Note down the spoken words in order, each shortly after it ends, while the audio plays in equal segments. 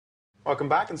Welcome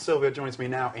back, and Sylvia joins me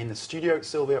now in the studio.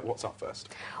 Sylvia, what's up first?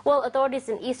 Well, authorities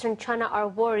in eastern China are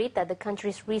worried that the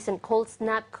country's recent cold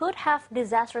snap could have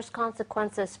disastrous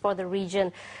consequences for the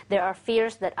region. There are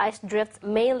fears that ice drifts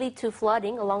may lead to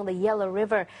flooding along the Yellow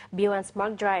River. BON's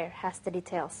Mark Dreyer has the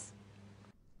details.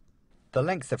 The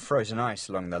length of frozen ice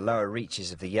along the lower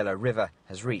reaches of the Yellow River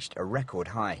has reached a record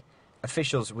high.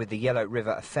 Officials with the Yellow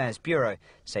River Affairs Bureau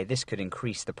say this could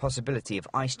increase the possibility of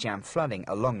ice jam flooding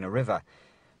along the river.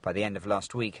 By the end of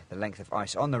last week, the length of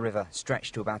ice on the river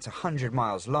stretched to about 100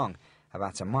 miles long,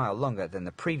 about a mile longer than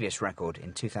the previous record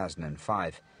in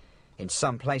 2005. In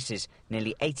some places,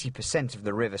 nearly 80% of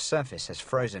the river surface has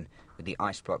frozen, with the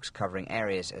ice blocks covering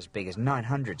areas as big as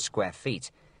 900 square feet.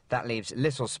 That leaves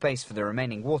little space for the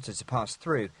remaining water to pass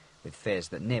through, with fears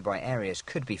that nearby areas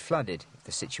could be flooded if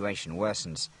the situation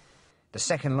worsens. The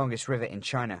second longest river in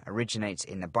China originates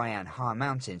in the Bayan-Ha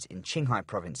Mountains in Qinghai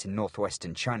province in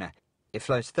northwestern China. It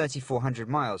flows 3,400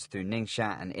 miles through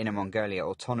Ningxia and Inner Mongolia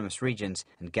autonomous regions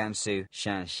and Gansu,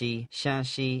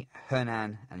 Shanxi,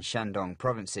 Henan and Shandong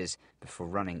provinces before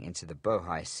running into the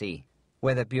Bohai Sea.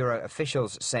 Weather Bureau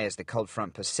officials say as the cold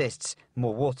front persists,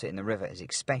 more water in the river is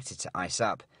expected to ice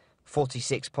up.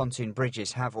 46 pontoon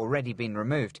bridges have already been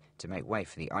removed to make way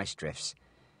for the ice drifts.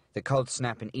 The cold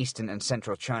snap in eastern and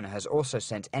central China has also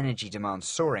sent energy demand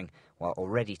soaring, while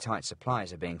already tight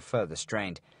supplies are being further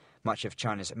strained. Much of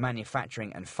China's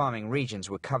manufacturing and farming regions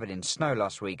were covered in snow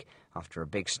last week after a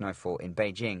big snowfall in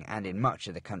Beijing and in much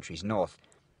of the country's north.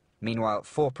 Meanwhile,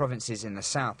 4 provinces in the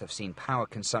south have seen power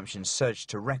consumption surge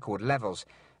to record levels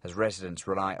as residents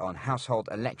rely on household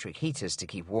electric heaters to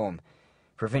keep warm.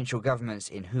 Provincial governments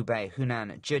in Hubei,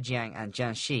 Hunan, Zhejiang and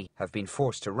Jiangxi have been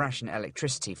forced to ration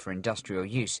electricity for industrial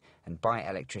use and buy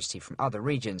electricity from other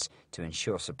regions to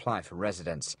ensure supply for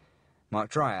residents.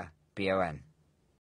 Mark Dreyer, BON.